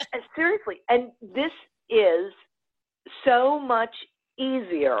is seriously, and this is so much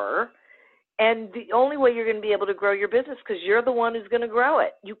easier. And the only way you're going to be able to grow your business because you're the one who's going to grow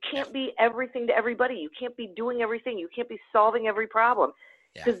it. You can't be everything to everybody. You can't be doing everything. You can't be solving every problem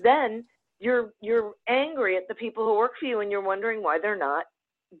because then you're angry at the people who work for you and you're wondering why they're not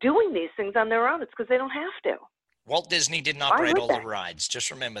doing these things on their own. It's because they don't have to. Walt Disney didn't operate all the rides. Just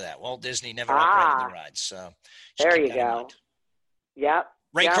remember that. Walt Disney never operated the rides. So there you go. Yep.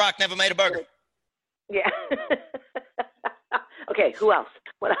 Ray Kroc never made a burger. Yeah. Okay, who else?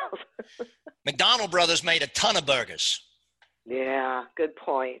 What else? McDonald Brothers made a ton of burgers. Yeah, good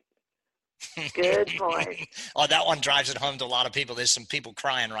point. Good point. Oh, that one drives it home to a lot of people. There's some people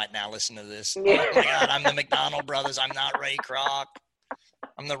crying right now. Listen to this. Yeah. Oh my God, I'm the McDonald Brothers. I'm not Ray Kroc.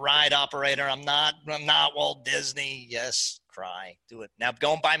 I'm the ride operator. I'm not Walt Disney. Yes, cry. Do it. Now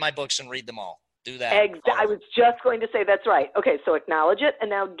go and buy my books and read them all. Do that. I was just going to say that's right. Okay, so acknowledge it and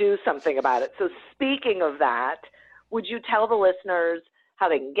now do something about it. So speaking of that, would you tell the listeners how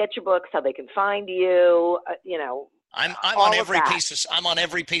they can get your books, how they can find you, I'm on every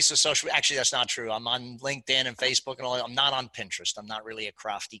piece of social. Actually, that's not true. I'm on LinkedIn and Facebook and all that. I'm not on Pinterest. I'm not really a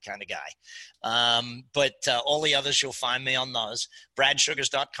crafty kind of guy. But all the others, you'll find me on those.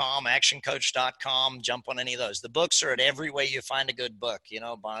 BradSugars.com, ActionCoach.com. Jump on any of those. The books are at every way you find a good book.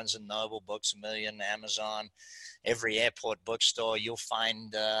 Barnes & Noble, Books A Million, Amazon, every airport bookstore. You'll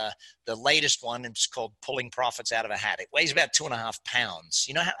find the latest one. It's called Pulling Profits Out of a Hat. It weighs about 2.5 pounds.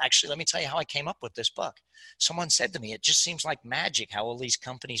 Let me tell you how I came up with this book. Someone said to me, it just seems like magic how all these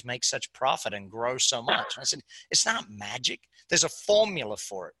companies make such profit and grow so much. And I said, it's not magic. There's a formula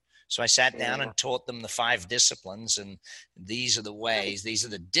for it. So I sat down and taught them the 5 disciplines, and these are the ways, these are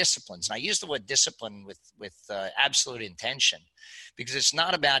the disciplines. And I use the word discipline with absolute intention, because it's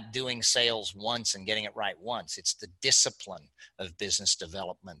not about doing sales once and getting it right once. It's the discipline of business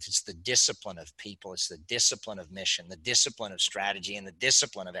development. It's the discipline of people. It's the discipline of mission, the discipline of strategy, and the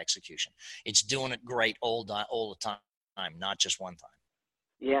discipline of execution. It's doing it great all the time, not just one time.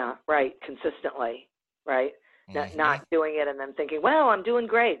 Yeah, right. Consistently, right? Mm-hmm. Not doing it and then thinking, well, I'm doing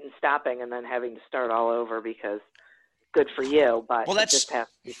great, and stopping and then having to start all over because good for you. But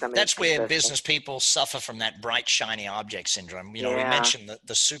that's where business people suffer from that bright, shiny object syndrome. We mentioned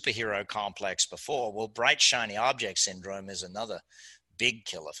the superhero complex before. Well, bright, shiny object syndrome is another big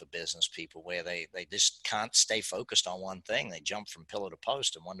killer for business people, where they just can't stay focused on one thing. They jump from pillar to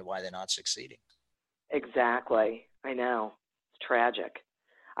post and wonder why they're not succeeding. Exactly. I know. It's tragic.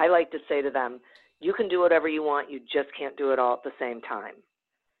 I like to say to them, you can do whatever you want. You just can't do it all at the same time.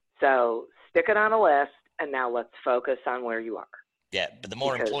 So stick it on a list, and now let's focus on where you are. Yeah, but the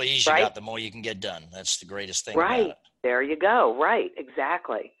more employees you got, the more you can get done. That's the greatest thing about it. There you go. Right,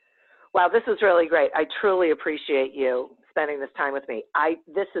 exactly. Wow, this is really great. I truly appreciate you spending this time with me.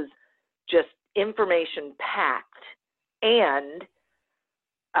 This is just information-packed, and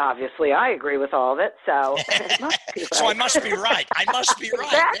obviously I agree with all of it, so it must be right. So I must be right. I must be right.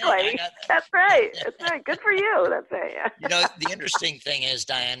 Exactly. Yeah, that's right. That's right. Good for you. That's it. Yeah. The interesting thing is,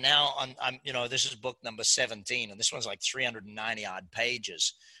 Diane, now I'm this is book number 17, and this one's like 390 odd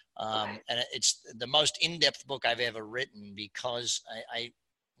pages. And it's the most in-depth book I've ever written, because I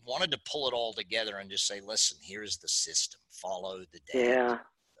wanted to pull it all together and just say, listen, here's the system. Follow the data. Yeah.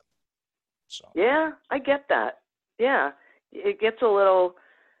 So. Yeah, I get that. Yeah. It gets a little...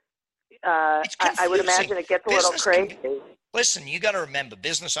 I would imagine it gets a little crazy. Listen, you got to remember,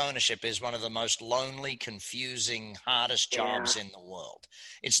 business ownership is one of the most lonely, confusing, hardest jobs in the world.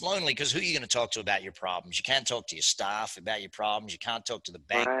 It's lonely because who are you going to talk to about your problems? You can't talk to your staff about your problems. You can't talk to the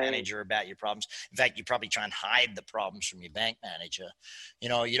bank manager about your problems. In fact, you probably try and hide the problems from your bank manager. You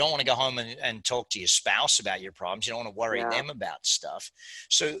don't want to go home and talk to your spouse about your problems. You don't want to worry them about stuff.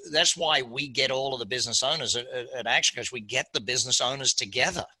 So that's why we get all of the business owners at Action Coach. We get the business owners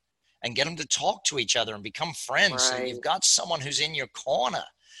together and get them to talk to each other and become friends. Right. So you've got someone who's in your corner.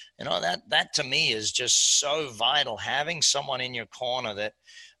 That to me is just so vital, having someone in your corner that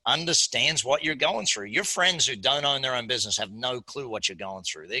understands what you're going through. Your friends who don't own their own business have no clue what you're going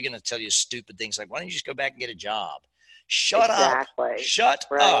through. They're going to tell you stupid things like, why don't you just go back and get a job? Shut up. Shut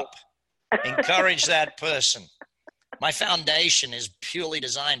up. Encourage that person. My foundation is purely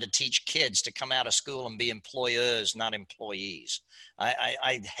designed to teach kids to come out of school and be employers, not employees.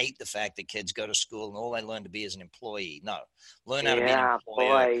 I hate the fact that kids go to school and all they learn to be is an employee. No, learn how to be an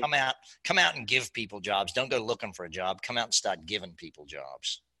employer. Boy. Come out and give people jobs. Don't go looking for a job. Come out and start giving people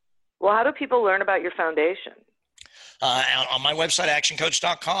jobs. Well, how do people learn about your foundation? On my website,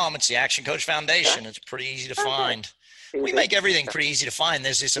 actioncoach.com. It's the Action Coach Foundation. It's pretty easy to find. We make everything pretty easy to find.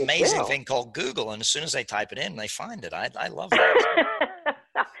 There's this amazing thing called Google, and as soon as they type it in, they find it. I love that.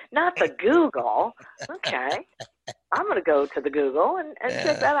 Not the Google. Okay. I'm going to go to the Google and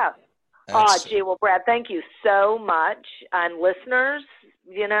check that out. Well, Brad, thank you so much. And listeners,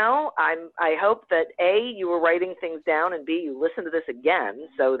 I hope that A, you were writing things down, and B, you listen to this again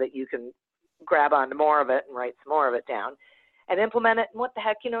so that you can grab onto more of it and write some more of it down and implement it. And what the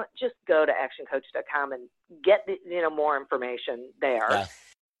heck, just go to actioncoach.com and get more information there. Yeah.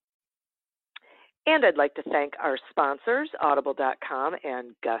 And I'd like to thank our sponsors, audible.com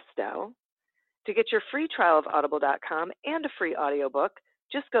and Gusto. To get your free trial of Audible.com and a free audiobook,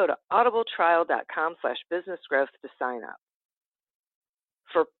 just go to audibletrial.com/businessgrowth to sign up.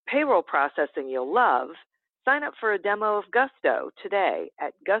 For payroll processing you'll love, sign up for a demo of Gusto today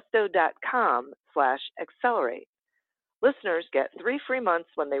at gusto.com/accelerate. Listeners get 3 free months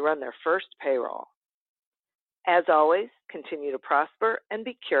when they run their first payroll. As always, continue to prosper and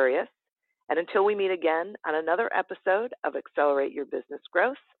be curious. And until we meet again on another episode of Accelerate Your Business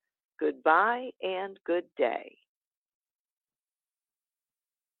Growth, goodbye and good day.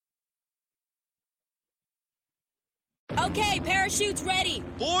 Okay, parachutes ready.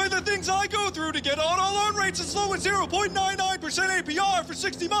 Boy, the things I go through to get auto loan rates as low as 0.99% APR for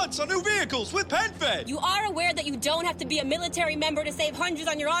 60 months on new vehicles with PenFed. You are aware that you don't have to be a military member to save hundreds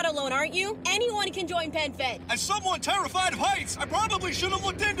on your auto loan, aren't you? Anyone can join PenFed. As someone terrified of heights, I probably should have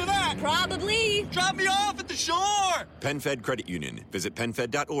looked into that. Probably. Drop me off at the shore. PenFed Credit Union. Visit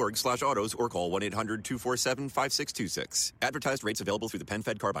PenFed.org/autos or call 1-800-247-5626. Advertised rates available through the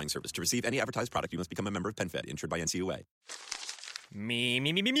PenFed car buying service. To receive any advertised product, you must become a member of PenFed, insured by NCUA.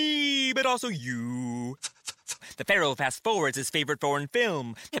 Me, but also you. The Pharaoh fast forwards his favorite foreign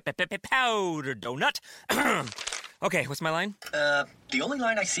film, Powder Donut. Okay, what's my line? The only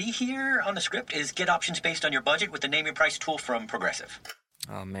line I see here on the script is get options based on your budget with the Name Your Price tool from Progressive.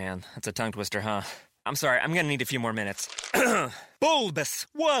 Oh man, that's a tongue twister, huh? I'm sorry, I'm gonna need a few more minutes. Bulbous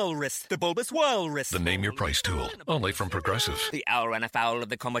Walrus, the Bulbous Walrus. The Name Your Price tool, only from Progressive. The owl ran afoul of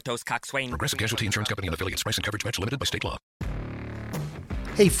the comatose coxswain. Progressive Casualty Insurance Company and affiliates. Price and coverage match limited by state law.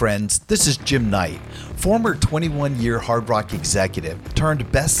 Hey friends, this is Jim Knight, former 21-year Hard Rock executive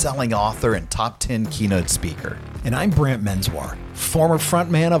turned best-selling author and top 10 keynote speaker. And I'm Brant Menswar, former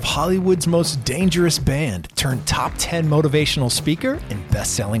frontman of Hollywood's Most Dangerous Band turned top 10 motivational speaker and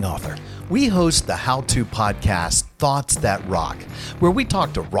best-selling author. We host the how-to podcast Thoughts That Rock, where we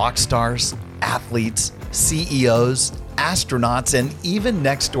talk to rock stars, athletes, CEOs, astronauts, and even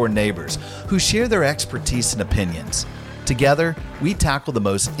next-door neighbors who share their expertise and opinions. Together, we tackle the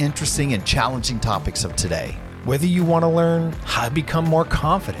most interesting and challenging topics of today. Whether you want to learn how to become more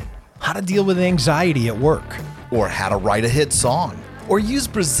confident, how to deal with anxiety at work, or how to write a hit song, or use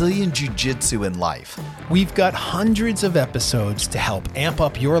Brazilian Jiu-Jitsu in life, we've got hundreds of episodes to help amp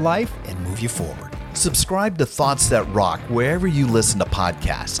up your life and move you forward. Subscribe to Thoughts That Rock wherever you listen to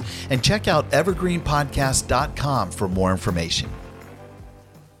podcasts, and check out evergreenpodcast.com for more information.